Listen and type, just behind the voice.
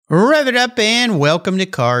Rev it up and welcome to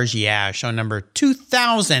Cars Yeah, show number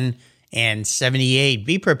 2078.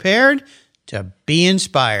 Be prepared to be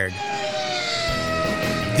inspired.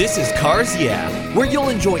 This is Cars Yeah, where you'll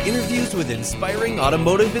enjoy interviews with inspiring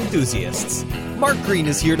automotive enthusiasts. Mark Green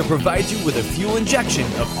is here to provide you with a fuel injection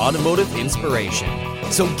of automotive inspiration.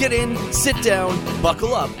 So get in, sit down,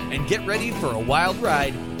 buckle up, and get ready for a wild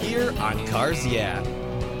ride here on Cars Yeah.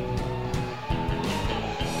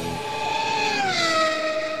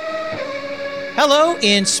 Hello,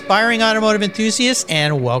 inspiring automotive enthusiasts,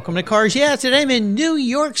 and welcome to Cars Yeah. Today I'm in New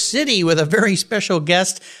York City with a very special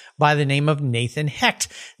guest by the name of Nathan Hecht.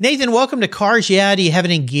 Nathan, welcome to Cars Yeah. Do you have it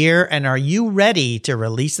in gear, and are you ready to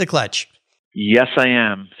release the clutch? Yes, I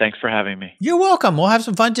am. Thanks for having me. You're welcome. We'll have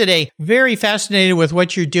some fun today. Very fascinated with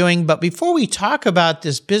what you're doing. But before we talk about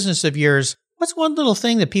this business of yours, what's one little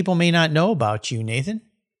thing that people may not know about you, Nathan?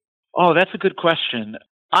 Oh, that's a good question.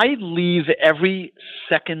 I leave every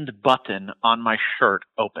second button on my shirt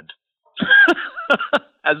opened.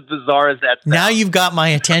 As bizarre as that sounds. Now you've got my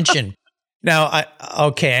attention.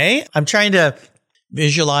 I'm trying to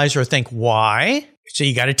visualize or think why. So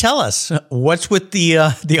you got to tell us what's with the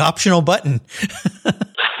optional button.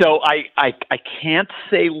 So I can't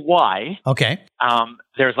say why. Okay.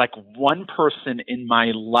 There's like one person in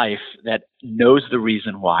my life that knows the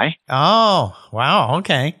reason why. Oh, wow.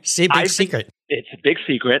 Okay. See, big secret. It's a big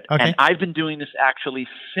secret. Okay. And I've been doing this actually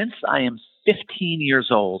since I am 15 years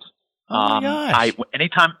old. Oh my gosh.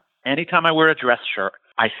 Anytime I wear a dress shirt,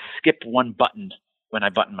 I skip one button when I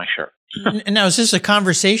button my shirt. Now, is this a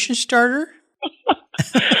conversation starter?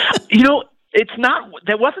 It's not.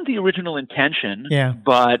 That wasn't the original intention. Yeah.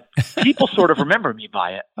 But people sort of remember me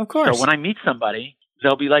by it. Of course. So when I meet somebody,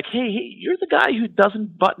 they'll be like, "Hey, you're the guy who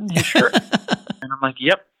doesn't button his shirt," and I'm like,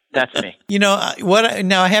 "Yep, that's me."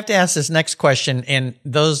 Now I have to ask this next question, and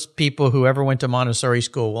those people who ever went to Montessori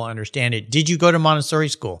school will understand it. Did you go to Montessori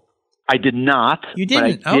school? I did not. You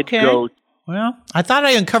didn't? But I did okay. go. Well, I thought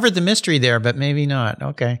I uncovered the mystery there, but maybe not.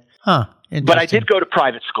 Okay. Huh. But I did go to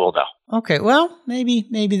private school, though. Okay, well,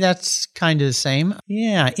 maybe that's kind of the same.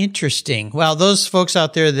 Yeah, interesting. Well, those folks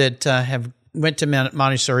out there that have went to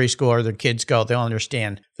Montessori school or their kids go, they'll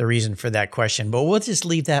understand the reason for that question. But we'll just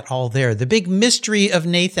leave that all there. The big mystery of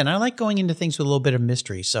Nathan. I like going into things with a little bit of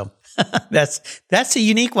mystery. So that's a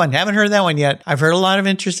unique one. Haven't heard that one yet. I've heard a lot of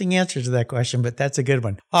interesting answers to that question, but that's a good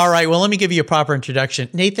one. All right, well, let me give you a proper introduction.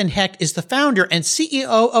 Nathan Hecht is the founder and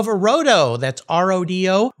CEO of Rodo. That's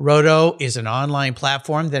RODO. Rodo is an online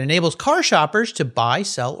platform that enables car shoppers to buy,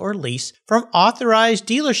 sell, or lease from authorized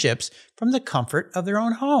dealerships from the comfort of their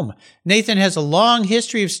own home. Nathan has a long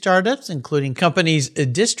history of startups, including companies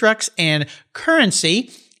Distrux and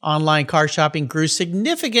Currency. Online car shopping grew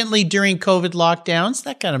significantly during COVID lockdowns.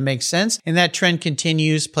 That kind of makes sense. And that trend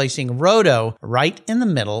continues, placing Rodo right in the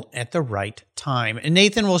middle at the right time. And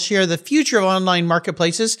Nathan will share the future of online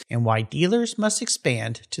marketplaces and why dealers must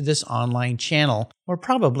expand to this online channel or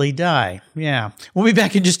probably die. Yeah. We'll be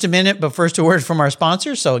back in just a minute, but first a word from our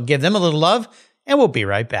sponsor. So give them a little love and we'll be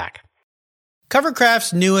right back.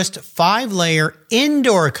 Covercraft's newest 5-layer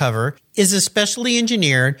indoor cover is especially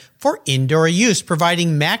engineered for indoor use,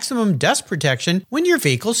 providing maximum dust protection when your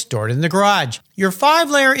vehicle's stored in the garage. Your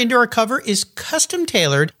 5-layer indoor cover is custom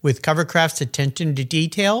tailored with Covercraft's attention to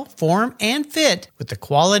detail, form, and fit with the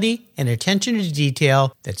quality and attention to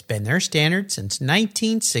detail that's been their standard since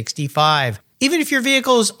 1965. Even if your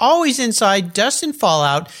vehicle is always inside, dust and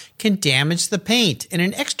fallout can damage the paint, and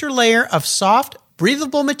an extra layer of soft,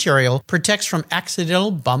 breathable material protects from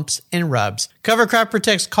accidental bumps and rubs. Covercraft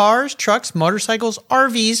protects cars, trucks, motorcycles,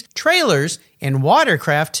 RVs, trailers, and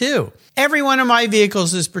watercraft too. Every one of my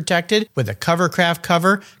vehicles is protected with a Covercraft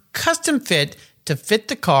cover, custom fit to fit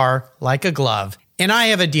the car like a glove. And I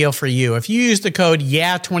have a deal for you. If you use the code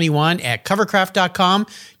YEAH21 at covercraft.com,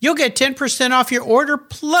 you'll get 10% off your order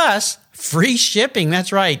plus free shipping.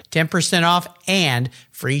 That's right, 10% off and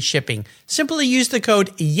free shipping. Simply use the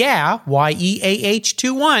code YEAH,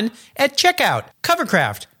 YEAH21 at checkout.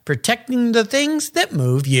 Covercraft, protecting the things that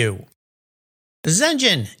move you.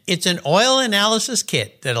 Zengen, it's an oil analysis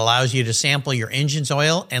kit that allows you to sample your engine's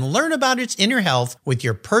oil and learn about its inner health with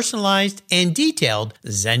your personalized and detailed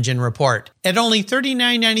Zengen report. At only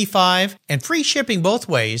 $39.95 and free shipping both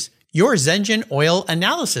ways, your Zengen oil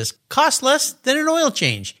analysis costs less than an oil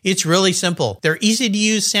change. It's really simple. Their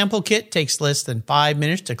easy-to-use sample kit takes less than 5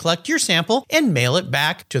 minutes to collect your sample and mail it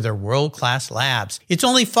back to their world-class labs. It's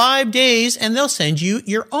only 5 days, and they'll send you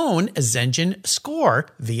your own Zengen score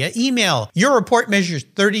via email. Your report measures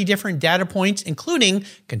 30 different data points, including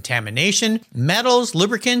contamination, metals,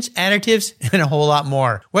 lubricants, additives, and a whole lot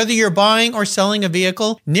more. Whether you're buying or selling a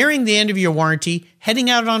vehicle, nearing the end of your warranty, heading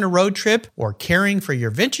out on a road trip, or caring for your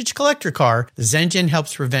vintage collector car, Zengen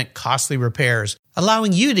helps prevent costly repairs,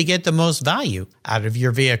 allowing you to get the most value out of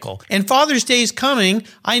your vehicle. And Father's Day is coming.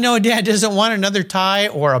 I know Dad doesn't want another tie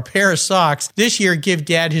or a pair of socks. This year, give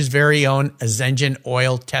Dad his very own Zengen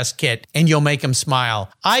oil test kit, and you'll make him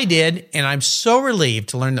smile. I did, and I'm so relieved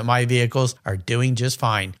to learn that my vehicles are doing just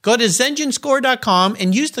fine. Go to ZengenScore.com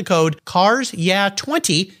and use the code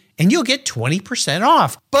CARSYEAH20 and you'll get 20%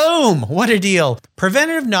 off. Boom! What a deal.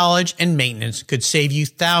 Preventative knowledge and maintenance could save you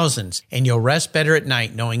thousands, and you'll rest better at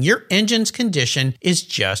night knowing your engine's condition is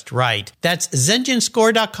just right. That's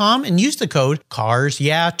ZengenScore.com and use the code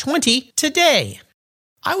CARSYEAH20 today.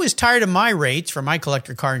 I was tired of my rates for my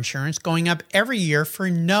collector car insurance going up every year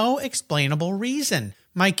for no explainable reason.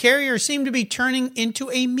 My carrier seemed to be turning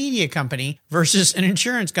into a media company versus an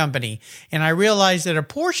insurance company, and I realized that a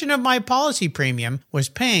portion of my policy premium was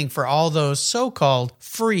paying for all those so-called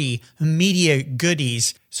free media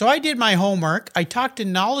goodies. So I did my homework, I talked to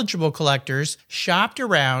knowledgeable collectors, shopped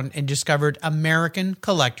around, and discovered American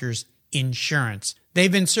Collectors Insurance.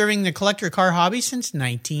 They've been serving the collector car hobby since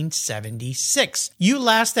 1976. You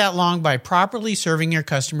last that long by properly serving your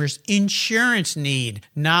customers' insurance need,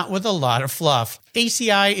 not with a lot of fluff.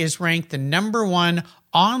 ACI is ranked the #1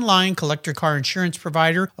 online collector car insurance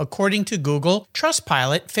provider according to Google,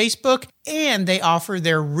 Trustpilot, Facebook, and they offer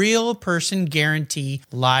their real person guarantee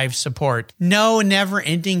live support. No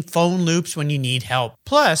never-ending phone loops when you need help.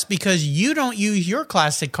 Plus, because you don't use your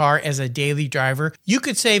classic car as a daily driver, you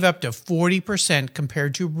could save up to 40%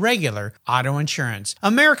 compared to regular auto insurance.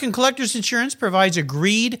 American Collectors Insurance provides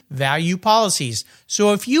agreed value policies.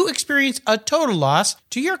 So if you experience a total loss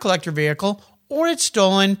to your collector vehicle or it's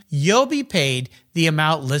stolen, you'll be paid the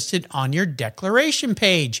amount listed on your declaration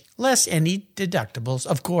page, less any deductibles,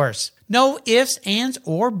 of course. No ifs, ands,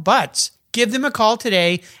 or buts. Give them a call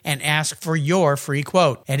today and ask for your free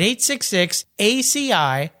quote at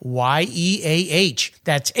 866-ACI-YEAH.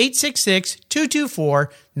 That's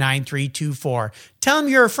 866-224-9324. Tell them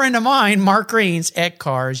you're a friend of mine, Mark Greens at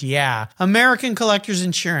Cars Yeah. American Collectors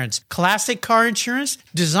Insurance. Classic car insurance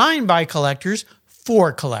designed by collectors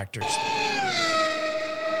for collectors.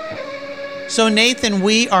 So Nathan,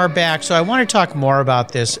 we are back. So I want to talk more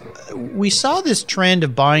about this. We saw this trend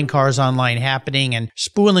of buying cars online happening and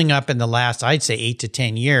spooling up in the last, I'd say, 8 to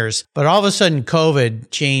 10 years. But all of a sudden,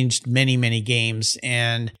 COVID changed many, many games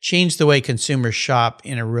and changed the way consumers shop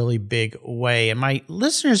in a really big way. And my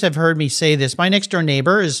listeners have heard me say this. My next door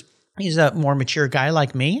neighbor he's a more mature guy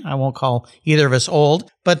like me. I won't call either of us old.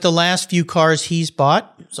 But the last few cars he's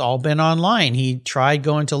bought, it's all been online. He tried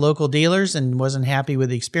going to local dealers and wasn't happy with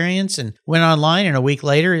the experience and went online. And a week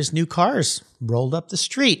later, his new cars rolled up the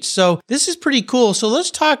street. So this is pretty cool. So let's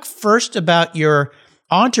talk first about your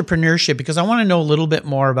entrepreneurship, because I want to know a little bit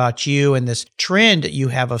more about you and this trend that you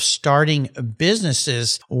have of starting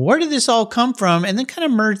businesses. Where did this all come from? And then kind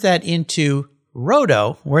of merge that into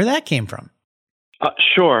Roto, where that came from.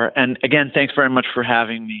 Sure. And again, thanks very much for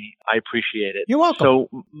having me. I appreciate it. You're welcome.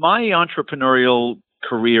 So my entrepreneurial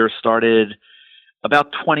career started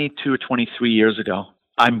about 22 or 23 years ago.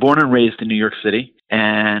 I'm born and raised in New York City,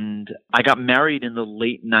 and I got married in the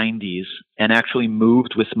late 90s and actually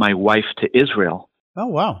moved with my wife to Israel. Oh,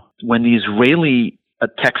 wow. When the Israeli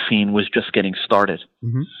tech scene was just getting started.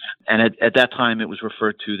 Mm-hmm. And at that time, it was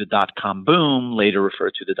referred to the dot-com boom, later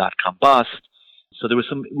referred to the dot-com bust. So there was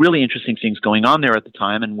some really interesting things going on there at the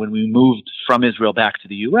time. And when we moved from Israel back to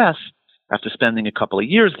the U.S., after spending a couple of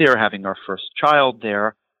years there, having our first child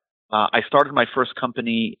there, I started my first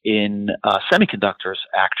company in semiconductors,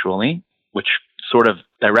 actually, which sort of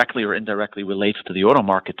directly or indirectly relates to the auto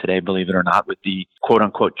market today, believe it or not, with the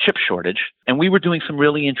quote-unquote chip shortage. And we were doing some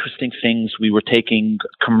really interesting things. We were taking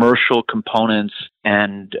commercial components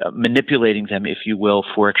and manipulating them, if you will,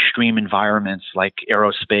 for extreme environments like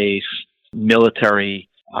aerospace, military,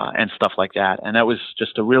 and stuff like that. And that was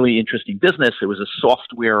just a really interesting business. It was a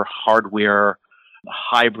software, hardware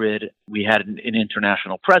hybrid. We had an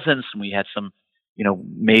international presence, and we had some,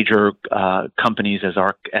 major companies as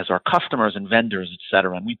our customers and vendors, et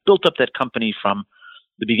cetera. And we built up that company from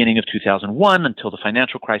the beginning of 2001 until the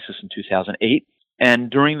financial crisis in 2008.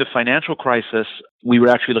 And during the financial crisis, we were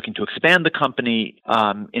actually looking to expand the company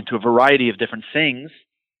into a variety of different things.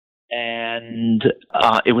 And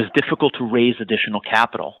it was difficult to raise additional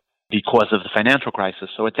capital because of the financial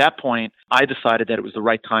crisis. So at that point, I decided that it was the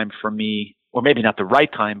right time for me, or maybe not the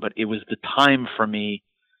right time, but it was the time for me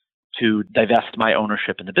to divest my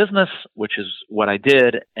ownership in the business, which is what I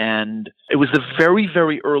did. And it was the very,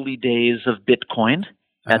 very early days of Bitcoin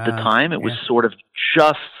at the time. It was sort of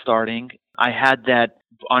just starting. I had that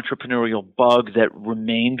entrepreneurial bug that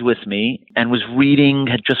remained with me, and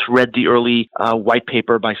had just read the early white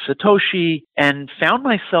paper by Satoshi, and found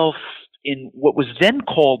myself in what was then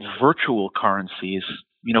called virtual currencies.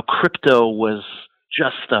 Crypto was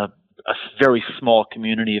just a very small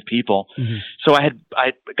community of people. Mm-hmm. So I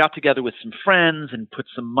got together with some friends and put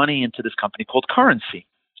some money into this company called Currency,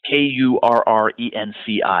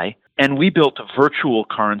 Kurrenci. And we built a virtual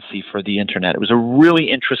currency for the internet. It was a really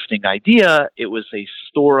interesting idea. It was a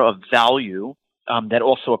store of value that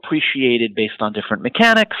also appreciated based on different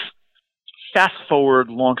mechanics. Fast forward,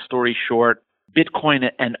 long story short, Bitcoin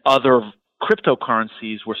and other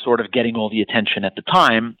cryptocurrencies were sort of getting all the attention at the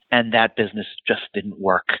time, and that business just didn't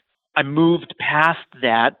work. I moved past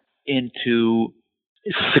that into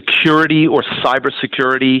security or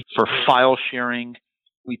cybersecurity for file sharing.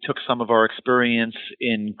 We took some of our experience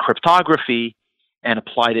in cryptography and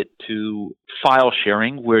applied it to file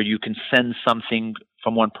sharing, where you can send something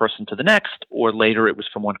from one person to the next, or later it was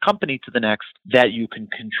from one company to the next, that you can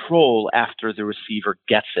control after the receiver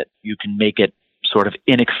gets it. You can make it sort of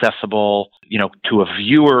inaccessible, to a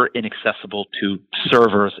viewer, inaccessible to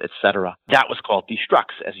servers, etc. That was called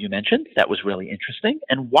Destructs, as you mentioned. That was really interesting.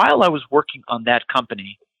 And while I was working on that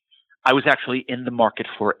company, I was actually in the market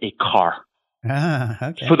for a car.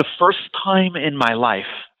 Okay. For the first time in my life,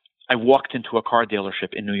 I walked into a car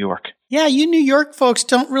dealership in New York. Yeah, you New York folks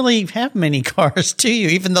don't really have many cars, do you?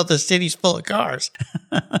 Even though the city's full of cars.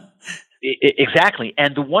 Exactly.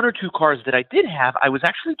 And the one or two cars that I did have, I was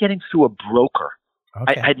actually getting through a broker.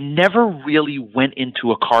 Okay. I'd never really went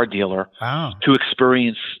into a car dealer to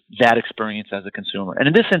experience that experience as a consumer. And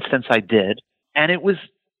in this instance, I did. And it was,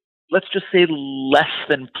 let's just say, less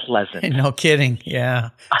than pleasant. No kidding.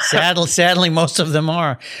 Yeah. Sadly, most of them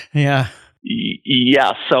are. Yeah.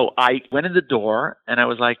 Yeah. So I went in the door and I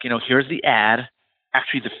was like, here's the ad.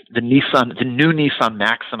 Actually, the new Nissan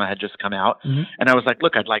Maxima had just come out. Mm-hmm. And I was like,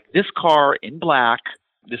 look, I'd like this car in black.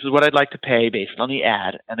 This is what I'd like to pay based on the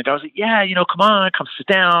ad. And the guy was like, yeah, come sit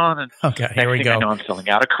down. And okay, here we go. I know I'm filling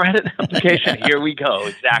out a credit application. Here we go.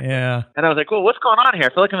 Exactly. Yeah. And I was like, well, what's going on here?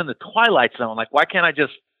 I feel like I'm in the twilight zone. Like, why can't I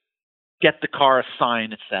just get the car, a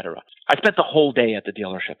sign, etc.? I spent the whole day at the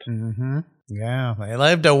dealership. Mm-hmm. Yeah. They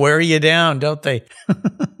love to wear you down, don't they?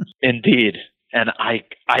 Indeed. And I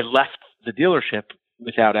left the dealership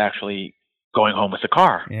without actually going home with the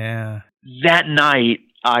car. Yeah. That night,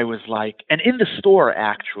 I was like, and in the store,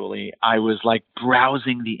 actually, I was like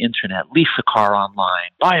browsing the internet, lease a car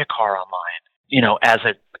online, buy a car online.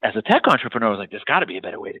 As a tech entrepreneur, I was like, there's got to be a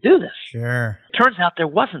better way to do this. Sure. Turns out there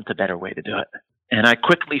wasn't a better way to do it. And I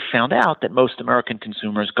quickly found out that most American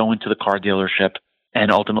consumers go into the car dealership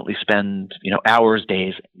and ultimately spend, hours,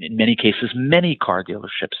 days, in many cases, many car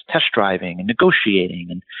dealerships, test driving and negotiating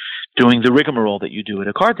and doing the rigmarole that you do at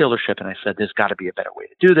a car dealership. And I said, there's got to be a better way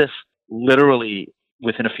to do this. Literally,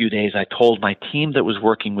 within a few days, I told my team that was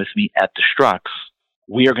working with me at Destructs,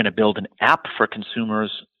 we are going to build an app for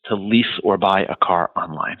consumers to lease or buy a car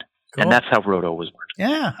online. Cool. And that's how Roto was born.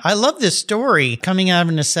 Yeah, I love this story coming out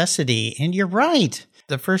of necessity. And you're right.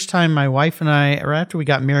 The first time my wife and I, or after we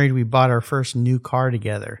got married, we bought our first new car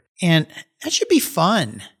together. And that should be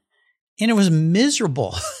fun. And it was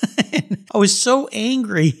miserable. I was so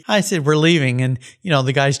angry. I said, we're leaving. And,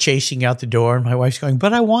 the guy's chasing out the door. And my wife's going,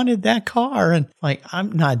 but I wanted that car. And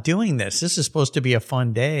I'm not doing this. This is supposed to be a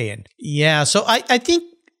fun day. And yeah, so I think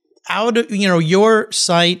out of, your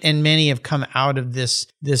site and many have come out of this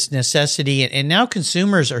necessity. And now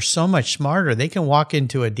consumers are so much smarter. They can walk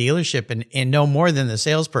into a dealership and know more than the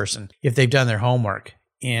salesperson if they've done their homework.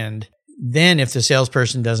 And then if the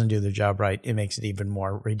salesperson doesn't do their job right, it makes it even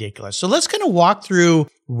more ridiculous. So let's kind of walk through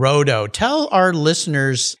Roto. Tell our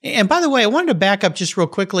listeners, and by the way, I wanted to back up just real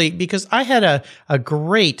quickly because I had a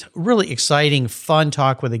great, really exciting, fun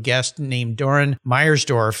talk with a guest named Doron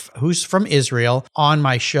Meyersdorf, who's from Israel, on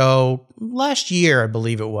my show last year, I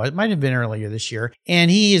believe it was. It might have been earlier this year.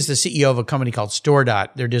 And he is the CEO of a company called StoreDot.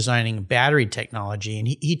 They're designing battery technology. And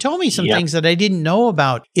he told me some things that I didn't know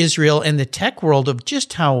about Israel and the tech world of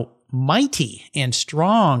just how mighty and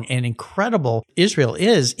strong and incredible Israel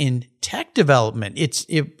is in tech development.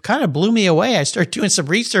 It kind of blew me away. I started doing some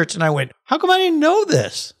research and I went, how come I didn't know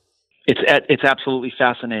this? It's absolutely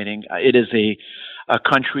fascinating. It is a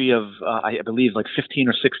country of, I believe, like 15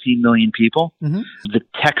 or 16 million people. Mm-hmm. The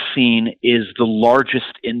tech scene is the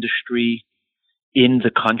largest industry in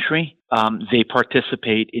the country. They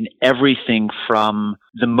participate in everything from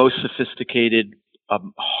the most sophisticated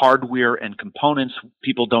hardware and components.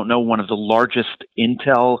 People don't know one of the largest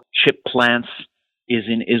Intel chip plants is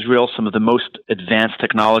in Israel. Some of the most advanced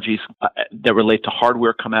technologies that relate to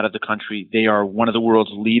hardware come out of the country. They are one of the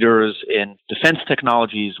world's leaders in defense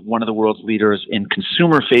technologies, one of the world's leaders in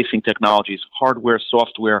consumer-facing technologies, hardware,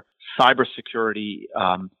 software, cybersecurity,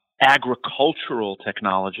 agricultural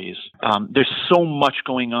technologies. There's so much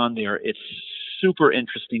going on there. It's super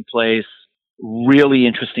interesting place, really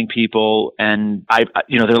interesting people, and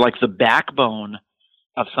they're like the backbone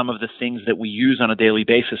of some of the things that we use on a daily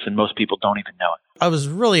basis, and most people don't even know it. I was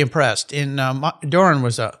really impressed. And Doron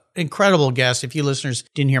was an incredible guest. If you listeners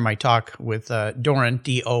didn't hear my talk with Doron,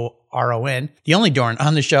 D-O-R-O-N, the only Doron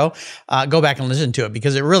on the show, go back and listen to it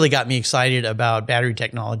because it really got me excited about battery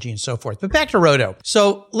technology and so forth. But back to Roto.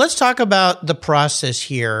 So let's talk about the process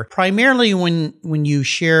here. Primarily when you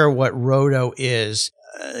share what Roto is,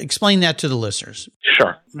 explain that to the listeners.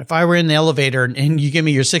 Sure. If I were in the elevator and you give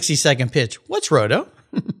me your 60-second pitch, what's Roto?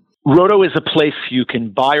 Roto is a place you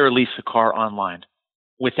can buy or lease a car online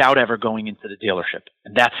without ever going into the dealership.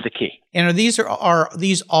 And that's the key. And are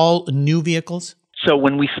these all new vehicles? So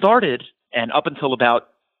when we started, and up until about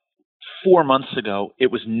 4 months ago,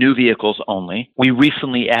 it was new vehicles only. We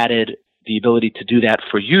recently added the ability to do that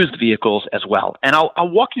for used vehicles as well. And I'll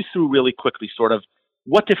walk you through really quickly sort of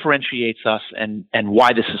what differentiates us and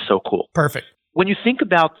why this is so cool. Perfect. When you think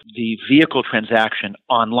about the vehicle transaction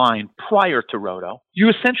online prior to Roto, you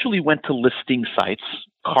essentially went to listing sites,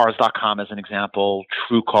 Cars.com as an example,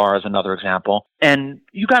 TrueCar as another example, and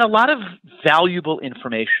you got a lot of valuable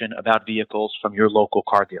information about vehicles from your local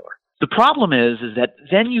car dealer. The problem is that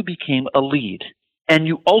then you became a lead, and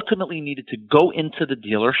you ultimately needed to go into the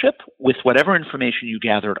dealership with whatever information you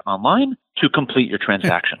gathered online to complete your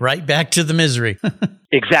transaction. Right back to the misery.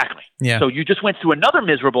 Exactly. Yeah. So you just went through another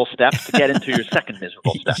miserable step to get into your second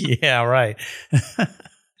miserable step. Yeah, right.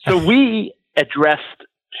 So we addressed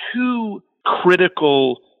two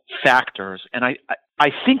critical factors, and I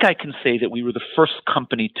think I can say that we were the first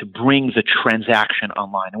company to bring the transaction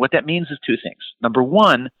online. And what that means is two things. Number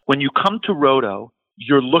one, when you come to Roto,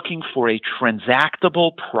 you're looking for a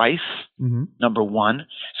transactable price, number one.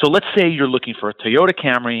 So let's say you're looking for a Toyota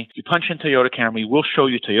Camry. You punch in Toyota Camry. We'll show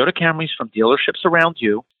you Toyota Camrys from dealerships around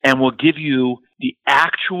you, and we'll give you the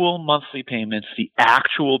actual monthly payments, the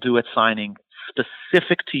actual due at signing,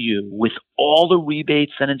 specific to you, with all the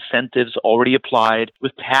rebates and incentives already applied,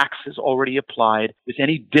 with taxes already applied, with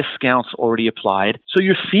any discounts already applied. So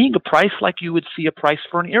you're seeing a price like you would see a price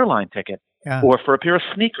for an airline ticket or for a pair of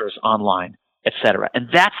sneakers online, etc. And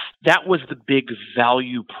that was the big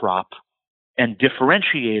value prop and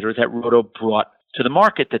differentiator that Roto brought to the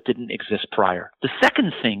market that didn't exist prior. The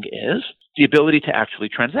second thing is the ability to actually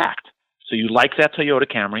transact. So you like that Toyota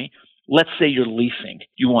Camry. Let's say you're leasing.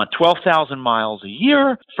 You want 12,000 miles a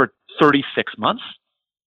year for 36 months.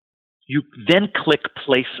 You then click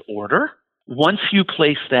place order. Once you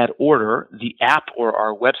place that order, the app or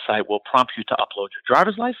our website will prompt you to upload your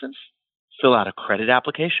driver's license, fill out a credit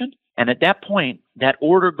application, and at that point, that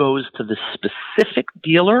order goes to the specific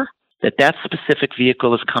dealer that specific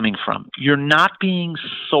vehicle is coming from. You're not being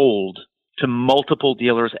sold to multiple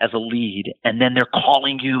dealers as a lead, and then they're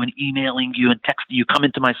calling you and emailing you and texting you, come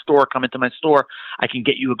into my store, I can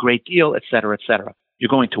get you a great deal, et cetera, et cetera. You're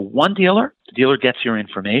going to one dealer, the dealer gets your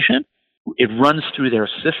information, it runs through their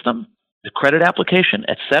system, the credit application,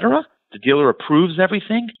 et cetera. The dealer approves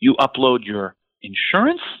everything, you upload your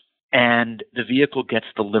insurance, and the vehicle gets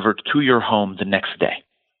delivered to your home the next day.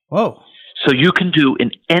 Whoa. So you can do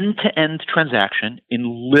an end-to-end transaction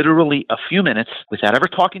in literally a few minutes without ever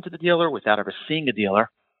talking to the dealer, without ever seeing a dealer,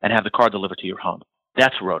 and have the car delivered to your home.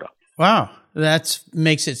 That's Roto. Wow. That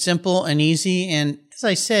makes it simple and easy. And as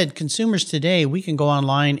I said, consumers today, we can go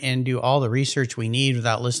online and do all the research we need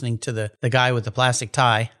without listening to the guy with the plastic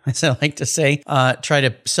tie, as I like to say, try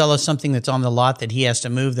to sell us something that's on the lot that he has to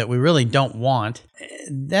move that we really don't want.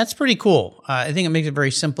 That's pretty cool. I think it makes it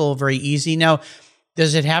very simple, very easy. Now,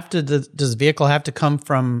 does the vehicle have to come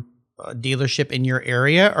from a dealership in your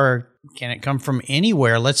area, or can it come from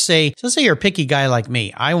anywhere? Let's say you're a picky guy like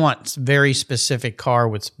me. I want very specific car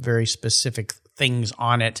with very specific things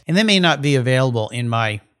on it, and they may not be available in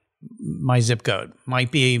my zip code. Might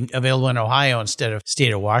be available in Ohio instead of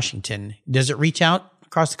state of Washington. Does it reach out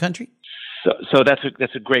across the country? So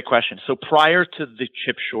that's a great question. So prior to the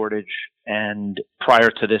chip shortage and prior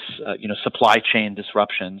to this, supply chain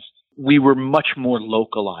disruptions, we were much more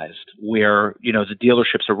localized, where, the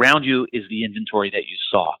dealerships around you is the inventory that you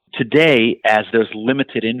saw. Today, as there's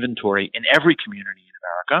limited inventory in every community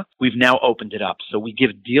in America, we've now opened it up. So we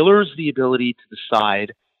give dealers the ability to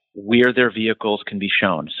decide where their vehicles can be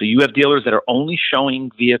shown. So you have dealers that are only showing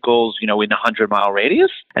vehicles, in a 100-mile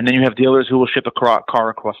radius, and then you have dealers who will ship a car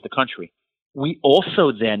across the country. we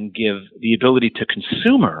also then give the ability to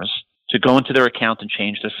consumers to go into their account and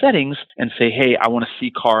change their settings and say, hey, I want to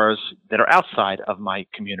see cars that are outside of my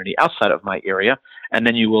community, outside of my area. And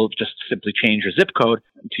then you will just simply change your zip code.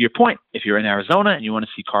 To your point, if you're in Arizona and you want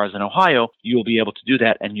to see cars in Ohio, you will be able to do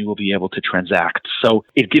that and you will be able to transact. So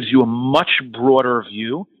it gives you a much broader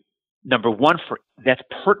view. Number one, that's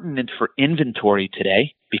pertinent for inventory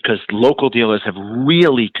today because local dealers have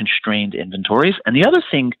really constrained inventories. And the other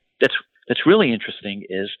thing that's really interesting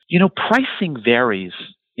is, pricing varies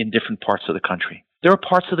in different parts of the country. There are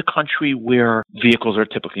parts of the country where vehicles are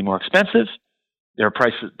typically more expensive. There are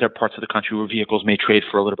parts of the country where vehicles may trade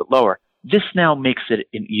for a little bit lower. This now makes it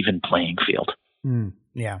an even playing field.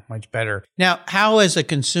 Yeah, much better. Now, how as a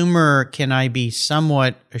consumer can I be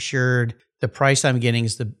somewhat assured the price I'm getting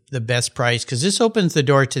is the best price? Because this opens the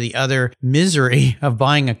door to the other misery of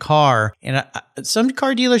buying a car. And some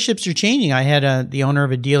car dealerships are changing. I had the owner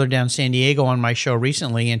of a dealer down in San Diego on my show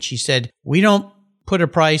recently, and she said, we don't put a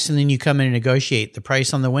price and then you come in and negotiate. The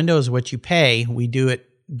price on the window is what you pay. We do it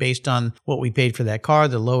based on what we paid for that car,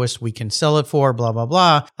 the lowest we can sell it for, blah, blah,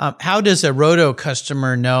 blah. How does a Roto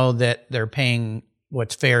customer know that they're paying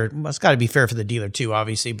what's fair? Well, it's got to be fair for the dealer too,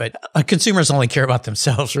 obviously, but consumers only care about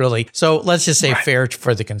themselves, really. So let's just say fair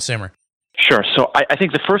for the consumer. Sure. So I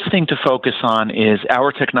think the first thing to focus on is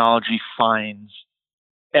our technology finds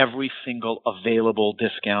every single available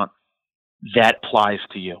discount that applies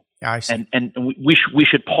to you. I see. And we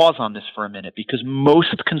should pause on this for a minute because most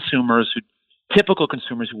typical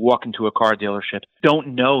consumers who walk into a car dealership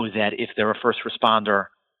don't know that if they're a first responder,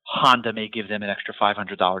 Honda may give them an extra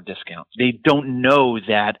 $500 discount. They don't know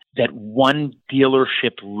that one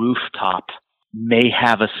dealership rooftop may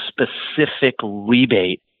have a specific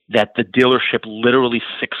rebate that the dealership literally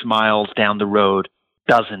 6 miles down the road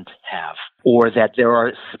doesn't have, or that there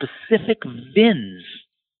are specific VINs.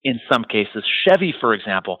 In some cases, Chevy, for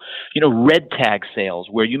example, red tag sales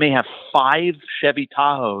where you may have 5 Chevy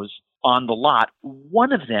Tahoes on the lot.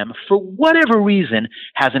 One of them, for whatever reason,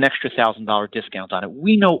 has an extra $1,000 discount on it.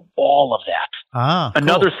 We know all of that.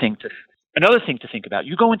 Another thing to think about.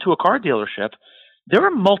 You go into a car dealership, there are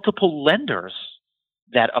multiple lenders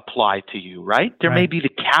that apply to you, right? There may be the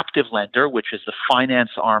captive lender, which is the finance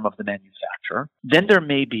arm of the manufacturer. Then there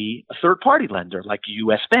may be a third-party lender like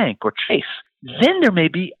US Bank or Chase. Then there may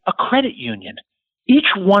be a credit union. Each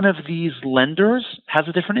one of these lenders has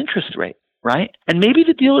a different interest rate, right? And maybe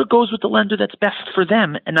the dealer goes with the lender that's best for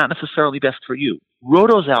them and not necessarily best for you.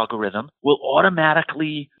 Roto's algorithm will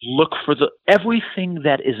automatically look for everything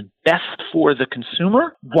that is best for the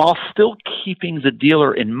consumer while still keeping the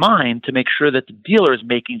dealer in mind to make sure that the dealer is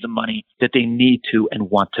making the money that they need to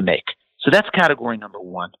and want to make. So that's category number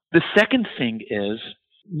one. The second thing is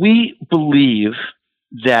we believe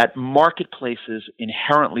that marketplaces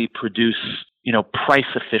inherently produce, price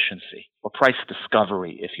efficiency or price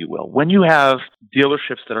discovery, if you will. When you have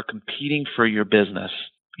dealerships that are competing for your business,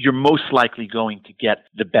 you're most likely going to get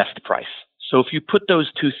the best price. So if you put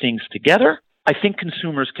those two things together, I think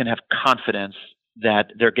consumers can have confidence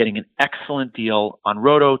that they're getting an excellent deal on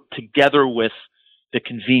Roto together with the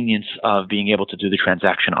convenience of being able to do the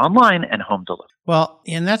transaction online and home delivery. Well,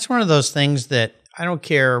 and that's one of those things that I don't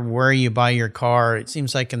care where you buy your car. It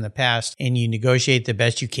seems like in the past, and you negotiate the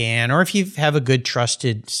best you can, or if you have a good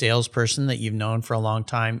trusted salesperson that you've known for a long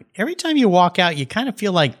time, every time you walk out, you kind of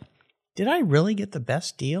feel like, did I really get the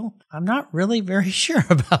best deal? I'm not really very sure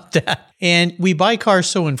about that. And we buy cars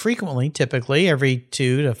so infrequently, typically every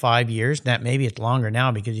 2 to 5 years. That maybe it's longer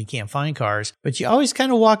now because you can't find cars, but you always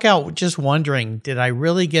kind of walk out just wondering, did I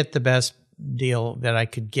really get the best deal that I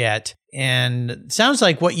could get? And it sounds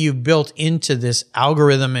like what you built into this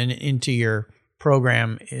algorithm and into your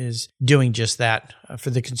program is doing just that for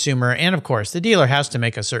the consumer. And of course, the dealer has to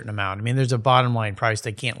make a certain amount. I mean, there's a bottom line price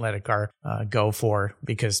they can't let a car go for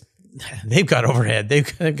because they've got overhead.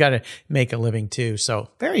 They've got to make a living too. So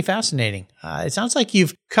very fascinating. It sounds like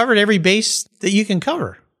you've covered every base that you can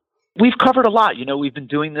cover. We've covered a lot. We've been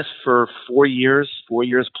doing this for 4 years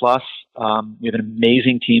plus. We have an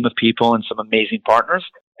amazing team of people and some amazing partners.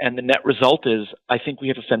 And the net result is I think we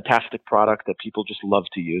have a fantastic product that people just love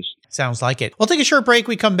to use. Sounds like it. We'll take a short break.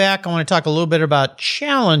 We come back. I want to talk a little bit about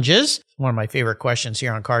challenges. One of my favorite questions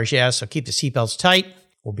here on Cars Yeah, so keep the seatbelts tight.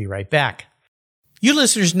 We'll be right back. You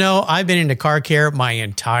listeners know I've been into car care my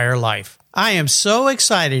entire life. I am so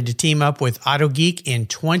excited to team up with AutoGeek in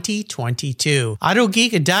 2022.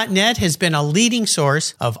 AutoGeek.net has been a leading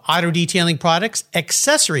source of auto detailing products,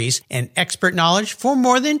 accessories, and expert knowledge for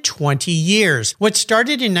more than 20 years. What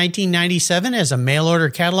started in 1997 as a mail-order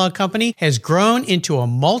catalog company has grown into a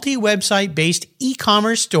multi-website based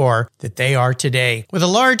e-commerce store that they are today. With a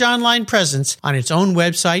large online presence on its own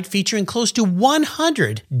website featuring close to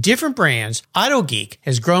 100 different brands, AutoGeek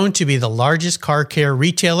has grown to be the largest car care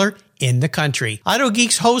retailer in the country.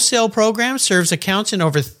 AutoGeek's wholesale program serves accounts in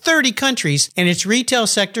over 30 countries, and its retail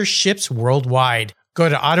sector ships worldwide. Go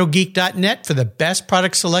to AutoGeek.net for the best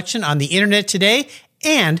product selection on the internet today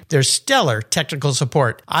and their stellar technical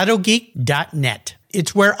support. AutoGeek.net.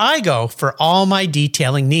 It's where I go for all my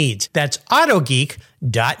detailing needs. That's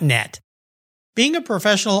AutoGeek.net. Being a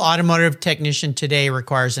professional automotive technician today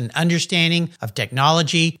requires an understanding of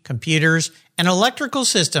technology, computers, and electrical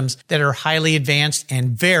systems that are highly advanced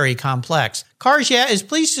and very complex. Cars Yeah is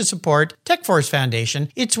pleased to support TechForce Foundation.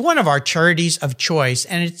 It's one of our charities of choice,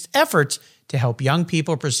 and its efforts to help young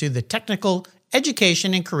people pursue the technical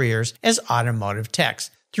education and careers as automotive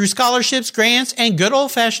techs. Through scholarships, grants, and good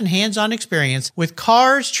old-fashioned hands-on experience with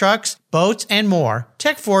cars, trucks, boats, and more,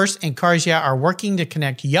 TechForce and Cars Yeah are working to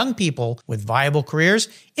connect young people with viable careers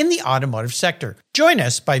in the automotive sector. Join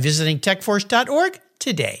us by visiting techforce.org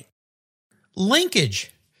today.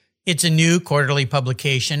 Linkage. It's a new quarterly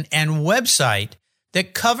publication and website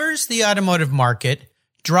that covers the automotive market,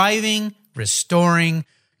 driving, restoring,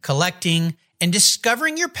 collecting, and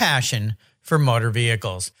discovering your passion for motor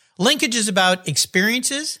vehicles. Linkage is about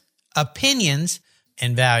experiences, opinions,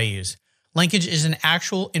 and values. Linkage is an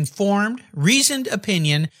actual informed, reasoned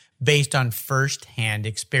opinion based on first-hand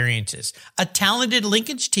experiences. A talented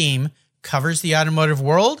linkage team covers the automotive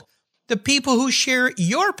world, the people who share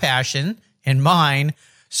your passion and mine,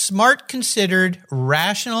 smart, considered,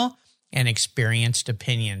 rational, and experienced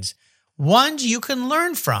opinions, ones you can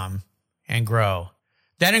learn from and grow.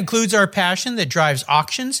 That includes our passion that drives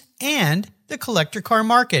auctions and the collector car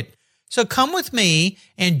market. So come with me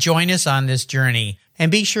and join us on this journey.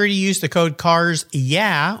 And be sure to use the code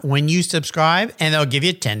CARSYEAH when you subscribe, and they'll give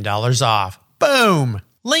you $10 off. Boom!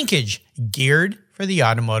 Linkage, geared for the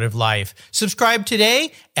automotive life. Subscribe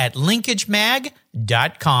today at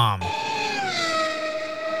linkagemag.com.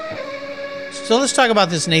 So let's talk about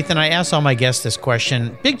this, Nathan. I asked all my guests this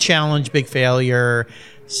question. Big challenge, big failure,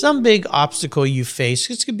 some big obstacle you face.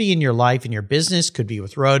 This could be in your life, in your business, could be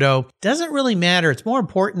with Roto. Doesn't really matter. It's more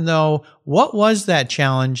important, though, what was that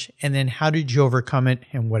challenge, and then how did you overcome it,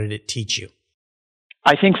 and what did it teach you?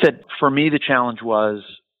 I think that for me, the challenge was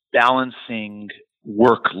balancing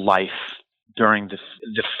work-life during the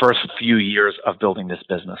first few years of building this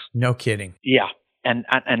business. No kidding. Yeah. And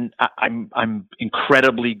I'm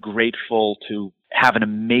incredibly grateful to have an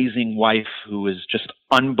amazing wife who is just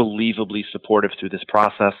unbelievably supportive through this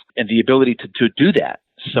process and the ability to do that.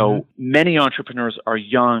 So many entrepreneurs are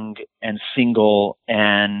young and single,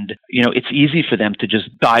 and, it's easy for them to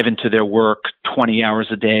just dive into their work 20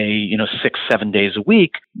 hours a day, 6-7 days a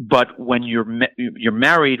week. But when you're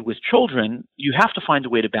married with children, you have to find a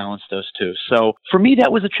way to balance those two. So for me,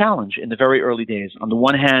 that was a challenge in the very early days. On the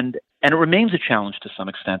one hand, and it remains a challenge to some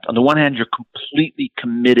extent. On the one hand, you're completely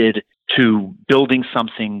committed to building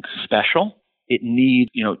something special. It needs,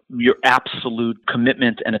 your absolute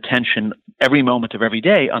commitment and attention every moment of every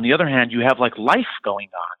day. On the other hand, you have life going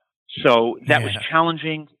on. So that was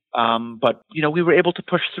challenging. But we were able to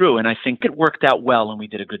push through, and I think it worked out well, and we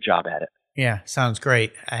did a good job at it. Yeah, sounds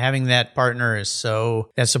great. Having that partner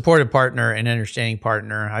that supportive partner and understanding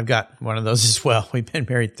partner. I've got one of those as well. We've been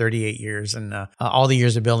married 38 years, and all the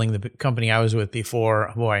years of building the company I was with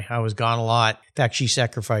before, boy, I was gone a lot. In fact, she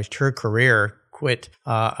sacrificed her career, quit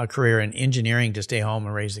a career in engineering to stay home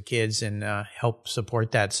and raise the kids and help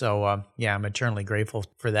support that. So, I'm eternally grateful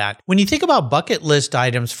for that. When you think about bucket list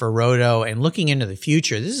items for Roto and looking into the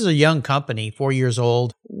future, this is a young company, 4 years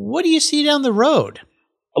old. What do you see down the road?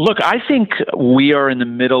 Look, I think we are in the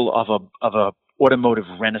middle of a automotive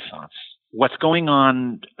renaissance. What's going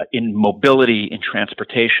on in mobility, in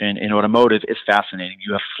transportation, in automotive is fascinating.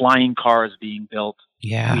 You have flying cars being built.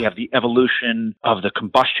 Yeah. We have the evolution of the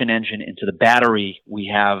combustion engine into the battery. We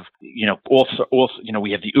have, also,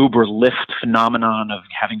 we have the Uber Lyft phenomenon of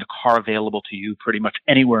having a car available to you pretty much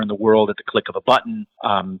anywhere in the world at the click of a button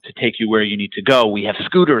to take you where you need to go. We have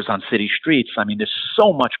scooters on city streets. I mean, there's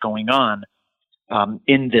so much going on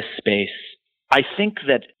in this space. I think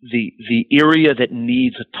that the area that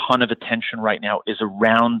needs a ton of attention right now is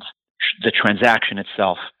around the transaction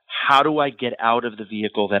itself. How do I get out of the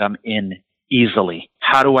vehicle that I'm in easily?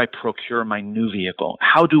 How do I procure my new vehicle?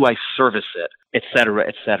 How do I service it? Et cetera,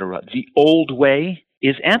 et cetera. The old way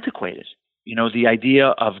is antiquated. The idea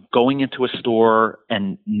of going into a store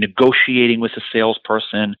and negotiating with a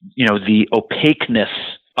salesperson, the opaqueness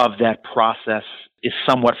of that process is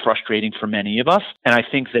somewhat frustrating for many of us. And I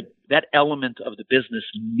think that element of the business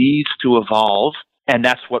needs to evolve. And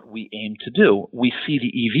that's what we aim to do. We see the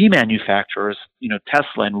EV manufacturers,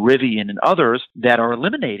 Tesla and Rivian and others that are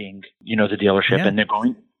eliminating, the dealership, and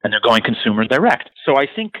they're going consumer direct. So I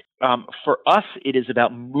think for us, it is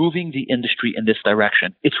about moving the industry in this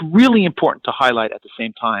direction. It's really important to highlight at the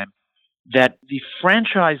same time that the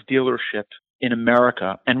franchise dealership in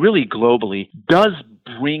America and really globally does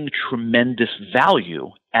bring tremendous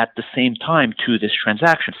value at the same time to this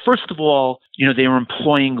transaction. First of all, they are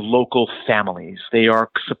employing local families. They are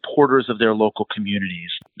supporters of their local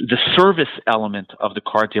communities. The service element of the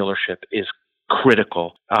car dealership is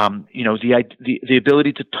critical. The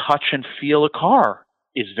ability to touch and feel a car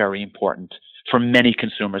is very important for many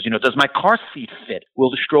consumers. Does my car seat fit?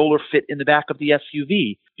 Will the stroller fit in the back of the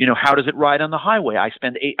SUV? How does it ride on the highway? I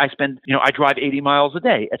drive 80 miles a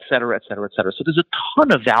day, et cetera, et cetera, et cetera. So there's a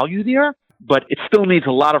ton of value there, but it still needs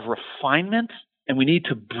a lot of refinement, and we need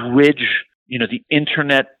to bridge, the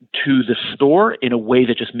internet to the store in a way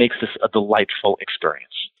that just makes this a delightful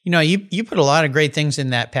experience. You put a lot of great things in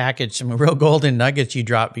that package, some real golden nuggets you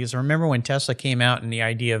dropped, because I remember when Tesla came out and the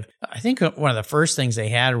idea of, I think one of the first things they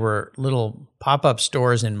had were little pop-up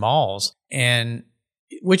stores in malls, and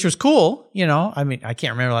which was cool. I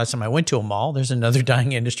can't remember the last time I went to a mall. There's another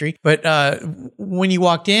dying industry. But when you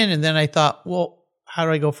walked in, and then I thought, well, how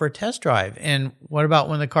do I go for a test drive? And what about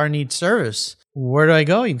when the car needs service? Where do I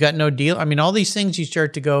go? You've got no deal. All these things you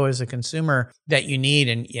start to go as a consumer that you need.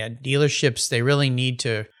 And dealerships, they really need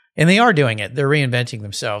to, and they are doing it. They're reinventing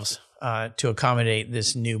themselves to accommodate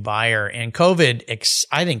this new buyer. And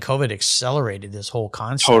I think COVID accelerated this whole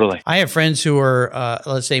concept. Totally. I have friends who are,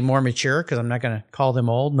 let's say, more mature, because I'm not going to call them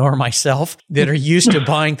old, nor myself, that are used to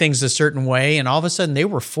buying things a certain way. And all of a sudden they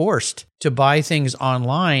were forced to buy things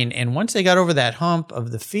online. And once they got over that hump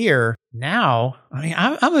of the fear, now,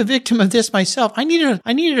 I'm a victim of this myself. I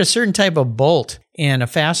needed a certain type of bolt and a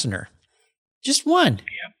fastener. Just one.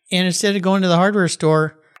 Yeah. And instead of going to the hardware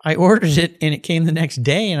store, I ordered it and it came the next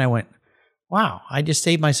day, and I went, wow, I just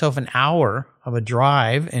saved myself an hour of a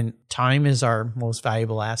drive, and time is our most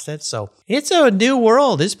valuable asset. So it's a new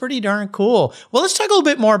world. It's pretty darn cool. Well, let's talk a little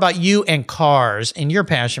bit more about you and cars and your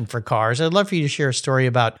passion for cars. I'd love for you to share a story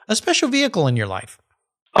about a special vehicle in your life.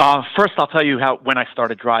 First, I'll tell you when I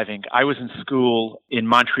started driving. I was in school in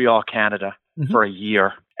Montreal, Canada, for a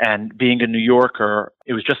year. And being a New Yorker,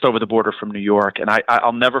 it was just over the border from New York. And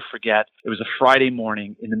I'll never forget, it was a Friday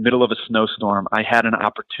morning in the middle of a snowstorm. I had an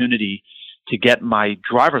opportunity to get my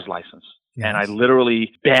driver's license. Yes. And I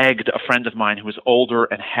literally begged a friend of mine who was older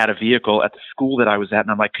and had a vehicle at the school that I was at. And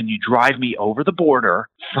I'm like, can you drive me over the border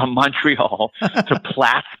from Montreal to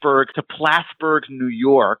Plattsburgh, New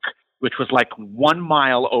York, which was like 1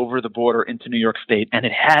 mile over the border into New York State. And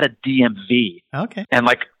it had a DMV. Okay. And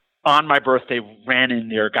on my birthday, ran in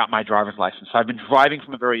there, got my driver's license. So I've been driving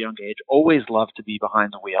from a very young age, always loved to be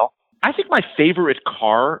behind the wheel. I think my favorite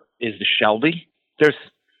car is the Shelby. There's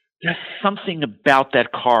something about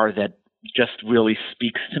that car that just really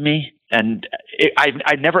speaks to me. And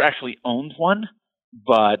I never actually owned one,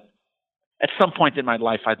 but at some point in my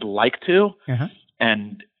life, I'd like to. Uh-huh.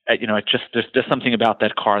 And, there's something about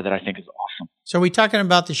that car that I think is awesome. So are we talking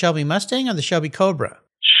about the Shelby Mustang or the Shelby Cobra?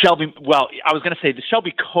 Well, I was going to say the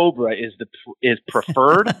Shelby Cobra is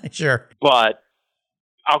preferred. Sure. But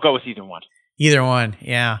I'll go with either one. Either one,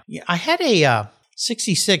 yeah. I had a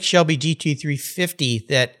 66 Shelby GT350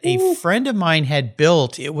 that a friend of mine had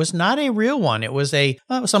built. It was not a real one. It was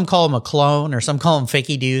some call him a clone, or some call him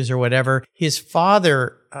fakey doos or whatever. His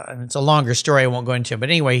father, it's a longer story I won't go into, but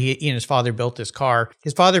anyway, he and his father built this car.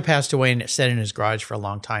 His father passed away and it sat in his garage for a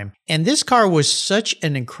long time. And this car was such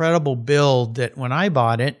an incredible build that when I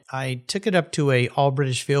bought it, I took it up to a all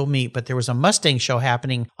British field meet, but there was a Mustang show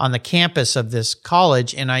happening on the campus of this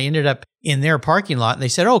college, and I ended up in their parking lot, and they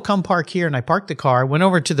said, oh, come park here. And I parked the car, went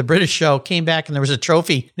over to the British show, came back, and there was a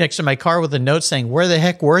trophy next to my car with a note saying, where the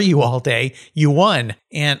heck were you all day? You won.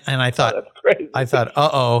 And I thought,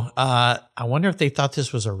 I wonder if they thought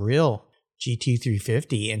this was a real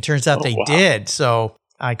GT350. And turns out they did. So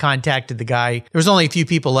I contacted the guy. There was only a few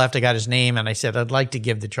people left. I got his name, and I said, I'd like to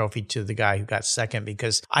give the trophy to the guy who got second,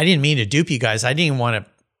 because I didn't mean to dupe you guys. I didn't want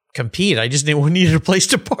to compete. I just needed a place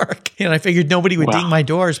to park. And I figured nobody would ding my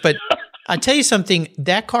doors. But I'll tell you something.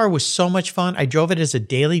 That car was so much fun. I drove it as a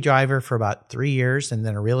daily driver for about 3 years. And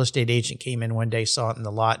then a real estate agent came in one day, saw it in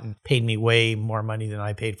the lot and paid me way more money than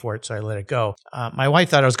I paid for it. So I let it go. My wife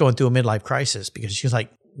thought I was going through a midlife crisis because she was like,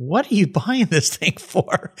 what are you buying this thing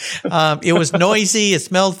for? It was noisy. It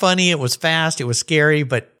smelled funny. It was fast. It was scary,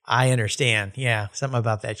 but I understand. Yeah. Something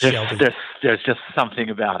about that Shelby. There's just something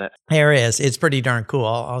about it. There is. It's pretty darn cool.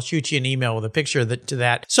 I'll shoot you an email with a picture to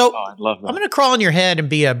that. So I love that. I'm going to crawl in your head and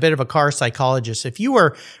be a bit of a car psychologist. If you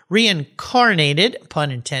were reincarnated,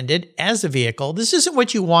 pun intended, as a vehicle, this isn't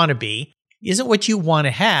what you want to be. Isn't what you want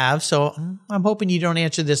to have. So I'm hoping you don't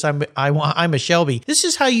answer this. I'm a Shelby. This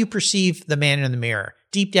is how you perceive the man in the mirror,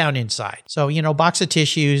 deep down inside. So, box of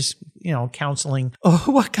tissues, counseling. Oh,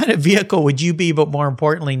 what kind of vehicle would you be? But more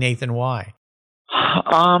importantly, Nathan, why?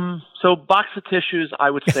 So box of tissues, I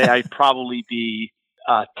would say I'd probably be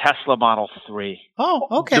Tesla Model 3. Oh,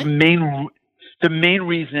 okay. The main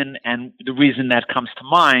reason, and the reason that comes to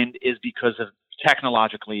mind, is because of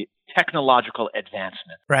technological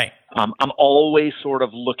advancement. Right. I'm always sort of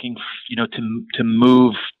looking, to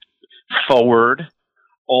move forward,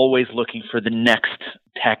 always looking for the next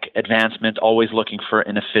tech advancement, always looking for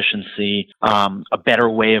an efficiency, a better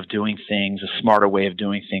way of doing things, a smarter way of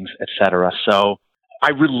doing things, etc. So I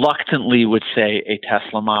reluctantly would say a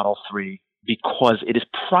Tesla Model 3 because it is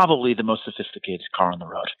probably the most sophisticated car on the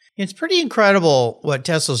road. It's pretty incredible what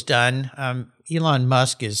Tesla's done. Elon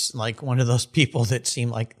Musk is like one of those people that seem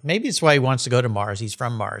like maybe it's why he wants to go to Mars. He's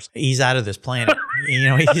from Mars. He's out of this planet.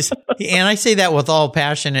 And I say that with all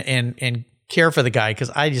passion and care for the guy because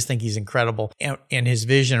I just think he's incredible and his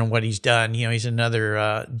vision and what he's done. He's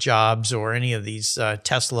another Jobs or any of these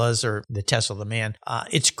Teslas or the Tesla, the man.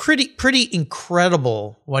 It's pretty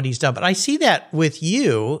incredible what he's done. But I see that with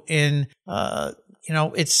you and,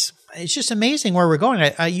 it's just amazing where we're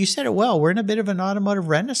going. You said it well. We're in a bit of an automotive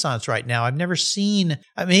renaissance right now. I've never seen,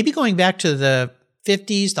 maybe going back to the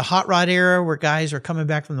 50s, the hot rod era where guys are coming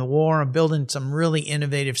back from the war and building some really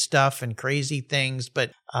innovative stuff and crazy things.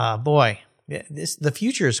 But boy, the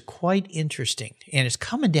future is quite interesting and it's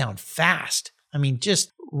coming down fast.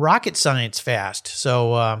 Just rocket science fast.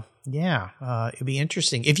 So it'd be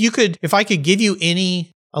interesting. If I could give you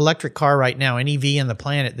any electric car right now, any EV on the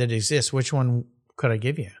planet that exists, which one could I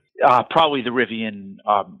give you? Probably the Rivian,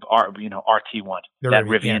 RT1, that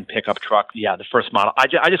Rivian pickup truck. Yeah, the first model. I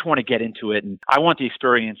just want to get into it, and I want the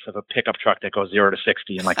experience of a pickup truck that goes 0 to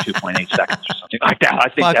 60 in like 2.8 seconds or something like that. I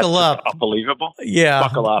think Buckle that's up. Unbelievable. Yeah,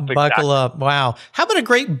 buckle up. Buckle up. Wow. How about a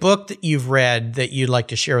great book that you've read that you'd like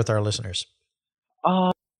to share with our listeners?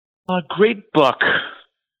 A great book.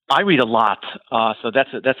 I read a lot, so that's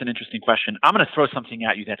an interesting question. I'm going to throw something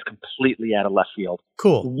at you that's completely out of left field.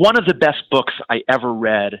 Cool. One of the best books I ever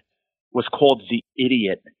read was called The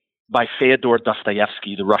Idiot by Fyodor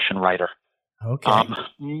Dostoevsky, the Russian writer. Okay.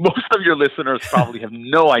 Most of your listeners probably have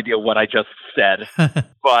no idea what I just said,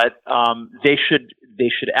 but they should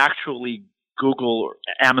actually Google or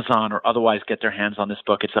Amazon or otherwise get their hands on this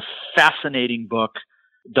book. It's a fascinating book.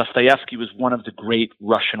 Dostoevsky was one of the great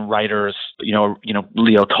Russian writers,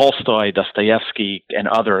 Leo Tolstoy, Dostoevsky, and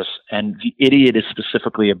others. And The Idiot is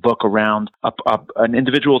specifically a book around an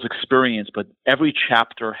individual's experience, but every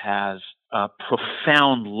chapter has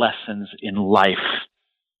profound lessons in life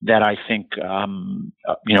that I think,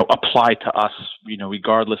 apply to us,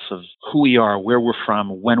 regardless of who we are, where we're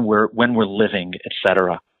from, when we're living,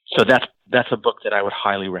 etc. So that's a book that I would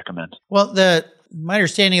highly recommend. Well, my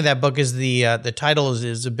understanding of that book is the title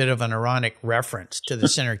is a bit of an ironic reference to the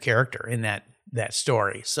center character in that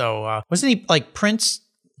story. So wasn't he like Prince,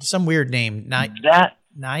 some weird name,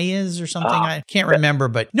 Nayez or something? I can't remember,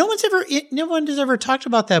 but no one has ever talked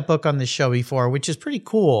about that book on the show before, which is pretty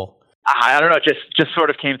cool. I don't know. Just sort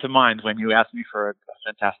of came to mind when you asked me for a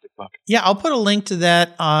fantastic book. Yeah, I'll put a link to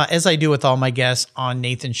that, as I do with all my guests, on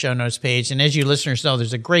Nathan's show notes page. And as you listeners know,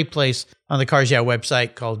 there's a great place on the Cars Yeah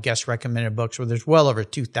website called Guest Recommended Books, where there's well over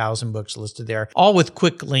 2,000 books listed there, all with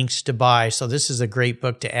quick links to buy. So this is a great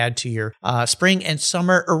book to add to your spring and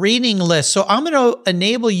summer reading list. So I'm going to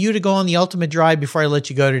enable you to go on the ultimate drive before I let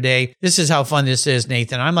you go today. This is how fun this is,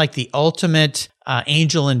 Nathan. I'm like the ultimate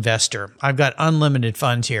angel investor. I've got unlimited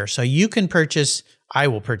funds here. So you can I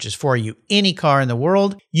will purchase for you any car in the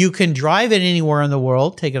world. You can drive it anywhere in the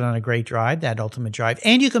world, take it on a great drive, that ultimate drive.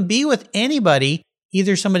 And you can be with anybody,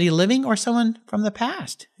 either somebody living or someone from the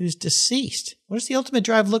past who's deceased. What does the ultimate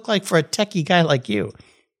drive look like for a techie guy like you?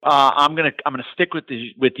 I'm gonna stick with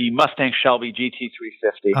the Mustang Shelby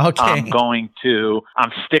GT350. Okay.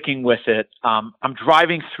 I'm sticking with it. I'm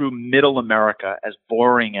driving through Middle America, as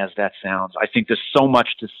boring as that sounds. I think there's so much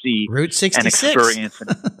to see Route 66. and experience.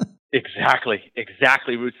 Exactly,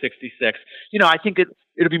 Route 66. I think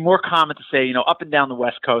it'll be more common to say, up and down the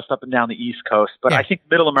West Coast, up and down the East Coast. But I think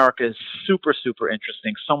Middle America is super, super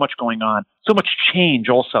interesting. So much going on, so much change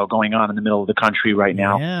also going on in the middle of the country right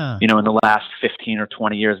now. In the last 15 or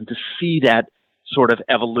 20 years, and to see that sort of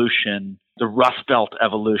evolution, the Rust Belt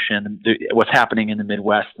evolution, what's happening in the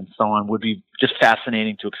Midwest and so on, would be just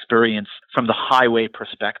fascinating to experience from the highway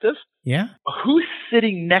perspective. Yeah. Who's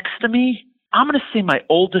sitting next to me? I'm going to say my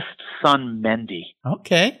oldest son, Mendy,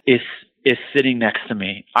 is sitting next to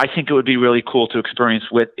me. I think it would be really cool to experience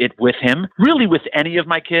with him, really with any of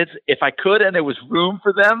my kids. If I could and there was room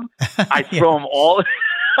for them, I'd throw them all.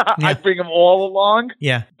 I'd bring them all along.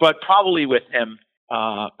 Yeah. But probably with him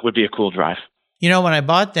would be a cool drive. When I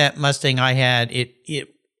bought that Mustang, I had it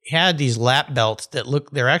had these lap belts that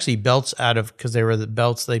they're actually belts because they were the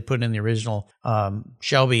belts they put in the original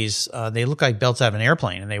Shelbys. They look like belts out of an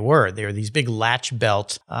airplane, and they were these big latch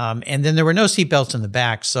belts. And then there were no seat belts in the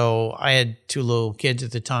back. So I had 2 little kids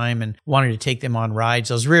at the time and wanted to take them on rides.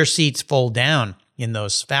 Those rear seats fold down in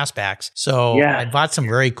those fastbacks. So I bought some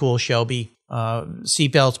very cool Shelby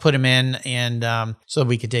seatbelts, put them in, and so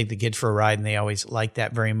we could take the kids for a ride, and they always liked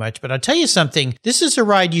that very much. But I'll tell you something, this is a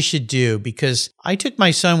ride you should do, because I took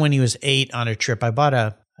my son when he was 8 on a trip. I bought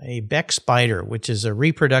a Beck Spider, which is a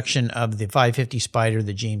reproduction of the 550 Spider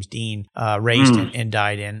that James Dean raced and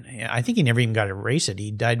died in. I think he never even got to race it. He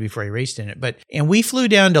died before he raced in it. And we flew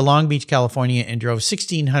down to Long Beach, California, and drove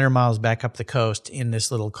 1,600 miles back up the coast in this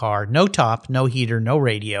little car. No top, no heater, no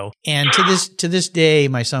radio. And to this day,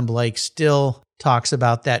 my son Blake still talks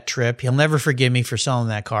about that trip. He'll never forgive me for selling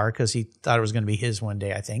that car because he thought it was going to be his one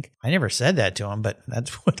day, I think. I never said that to him, but that's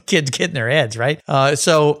what kids get in their heads, right?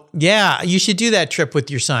 So yeah, you should do that trip with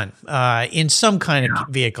your son in some kind of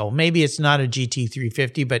vehicle. Maybe it's not a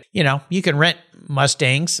GT350, but you can rent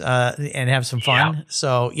Mustangs and have some fun. Yeah.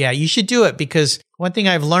 So yeah, you should do it, because one thing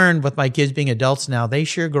I've learned with my kids being adults now, they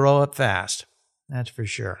sure grow up fast. That's for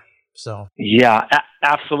sure. So yeah,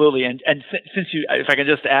 absolutely. And since if I can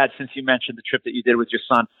just add, since you mentioned the trip that you did with your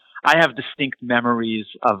son, I have distinct memories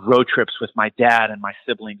of road trips with my dad and my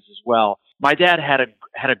siblings as well. My dad had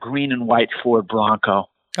a green and white Ford Bronco.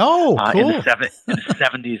 Oh, cool. In the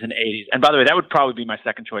 70s and 80s. And by the way, that would probably be my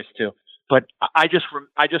second choice too. But I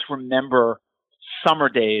just remember summer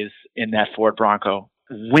days in that Ford Bronco,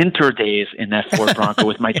 winter days in that Ford Bronco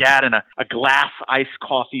with my dad and a glass iced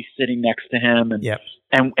coffee sitting next to him.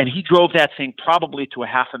 And he drove that thing probably to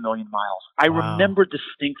 500,000 miles. I remember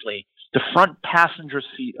distinctly the front passenger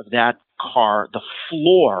seat of that car, the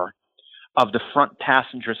floor of the front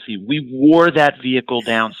passenger seat. We wore that vehicle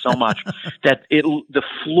down so much that the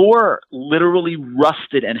floor literally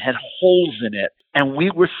rusted and had holes in it. And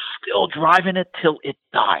we were still driving it till it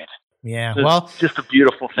died. Yeah, well, just a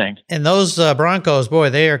beautiful thing. And those Broncos, boy,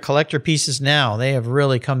 they are collector pieces now. They have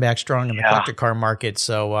really come back strong in the collector car market.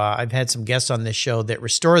 So I've had some guests on this show that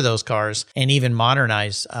restore those cars and even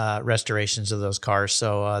modernize restorations of those cars.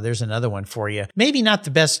 So there's another one for you. Maybe not the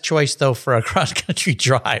best choice, though, for a cross-country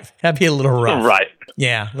drive. That'd be a little rough. Right.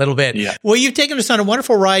 Yeah, a little bit. Yeah. Well, you've taken us on a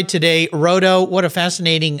wonderful ride today, Rodo. What a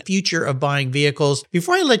fascinating future of buying vehicles.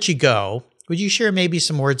 Before I let you go, would you share maybe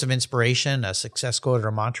some words of inspiration, a success quote or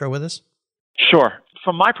a mantra with us? Sure.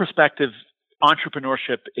 From my perspective,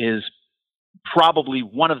 entrepreneurship is probably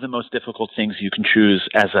one of the most difficult things you can choose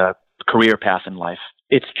as a career path in life.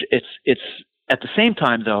 It's at the same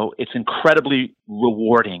time, though, it's incredibly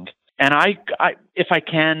rewarding. And I if I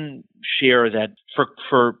can share that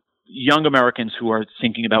for young Americans who are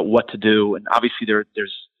thinking about what to do, and obviously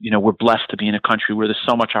there's we're blessed to be in a country where there's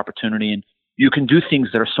so much opportunity, and you can do things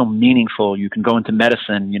that are so meaningful. You can go into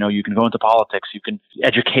medicine, you can go into politics, you can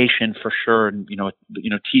education for sure, and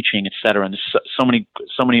teaching, et cetera. And there's so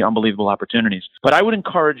many unbelievable opportunities. But I would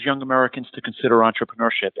encourage young Americans to consider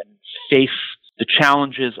entrepreneurship and face the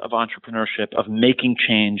challenges of entrepreneurship, of making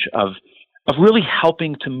change, of really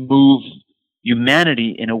helping to move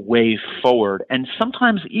humanity in a way forward. And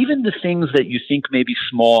sometimes even the things that you think may be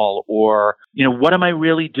small, or, what am I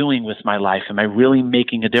really doing with my life? Am I really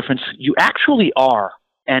making a difference? You actually are.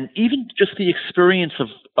 And even just the experience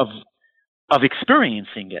of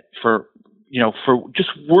experiencing it for just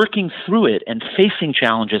working through it and facing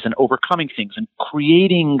challenges and overcoming things and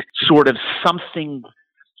creating sort of something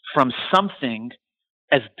from something,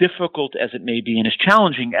 as difficult as it may be and as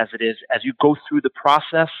challenging as it is, as you go through the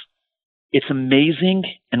process, it's amazing.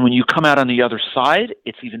 And when you come out on the other side,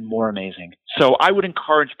 it's even more amazing. So I would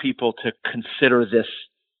encourage people to consider this,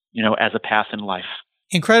 as a path in life.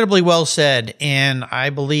 Incredibly well said. And I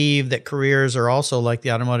believe that careers are also like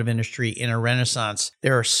the automotive industry in a renaissance.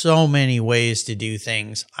 There are so many ways to do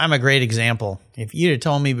things. I'm a great example. If you'd have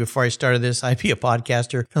told me before I started this, I'd be a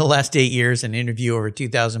podcaster for the last 8 years and interview over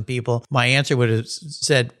 2,000 people, my answer would have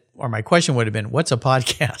said, or my question would have been, what's a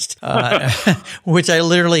podcast? Which I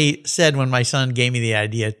literally said when my son gave me the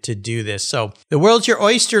idea to do this. So the world's your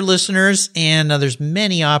oyster, listeners, and there's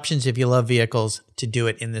many options if you love vehicles to do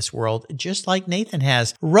it in this world, just like Nathan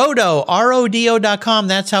has. Rodo, RODO.com.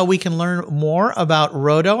 That's how we can learn more about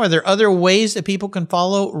Rodo. Are there other ways that people can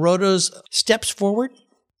follow Rodo's steps forward?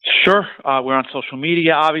 Sure. We're on social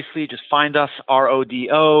media, obviously. Just find us,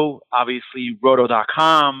 RODO, obviously,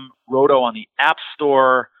 Rodo.com, Rodo on the App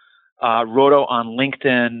Store, Rodo on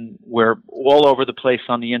LinkedIn. We're all over the place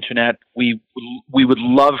on the internet. We would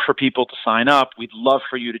love for people to sign up. We'd love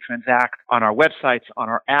for you to transact on our websites, on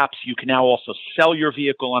our apps. You can now also sell your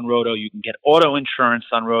vehicle on Rodo. You can get auto insurance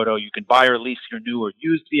on Rodo. You can buy or lease your new or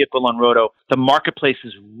used vehicle on Rodo. The marketplace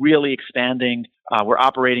is really expanding. We're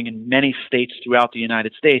operating in many states throughout the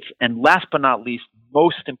United States. And last but not least,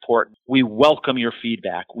 most important, we welcome your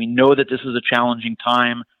feedback. We know that this is a challenging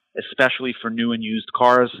time, especially for new and used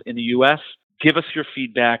cars in the U.S. Give us your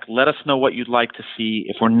feedback. Let us know what you'd like to see.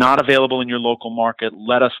 If we're not available in your local market,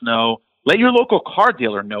 let us know. Let your local car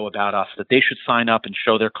dealer know about us, that they should sign up and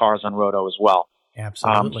show their cars on Rodo as well.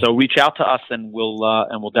 Absolutely. So reach out to us and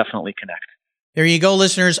we'll definitely connect. There you go,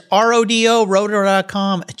 listeners. RODO,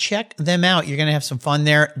 Rodo.com. Check them out. You're going to have some fun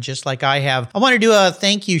there, just like I have. I want to do a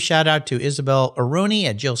thank you shout out to Isabel Aruni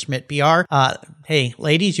at Jill Schmidt PR. Hey,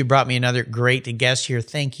 ladies, you brought me another great guest here.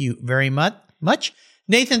 Thank you very much.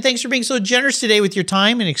 Nathan, thanks for being so generous today with your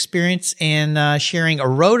time and experience and sharing a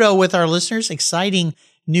Rodo with our listeners. Exciting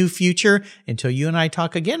new future. Until you and I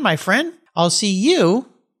talk again, my friend, I'll see you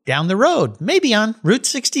down the road, maybe on Route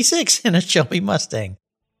 66 in a Shelby Mustang.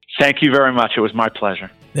 Thank you very much. It was my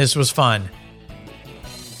pleasure. This was fun.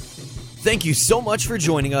 Thank you so much for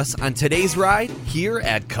joining us on today's ride here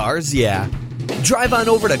at Cars Yeah. Drive on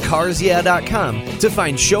over to carsyeah.com to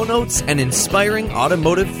find show notes and inspiring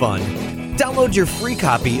automotive fun. Download your free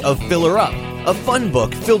copy of Filler Up, a fun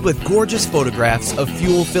book filled with gorgeous photographs of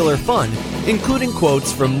fuel filler fun, including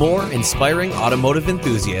quotes from more inspiring automotive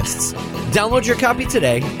enthusiasts. Download your copy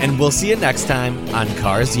today, and we'll see you next time on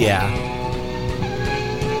Cars Yeah.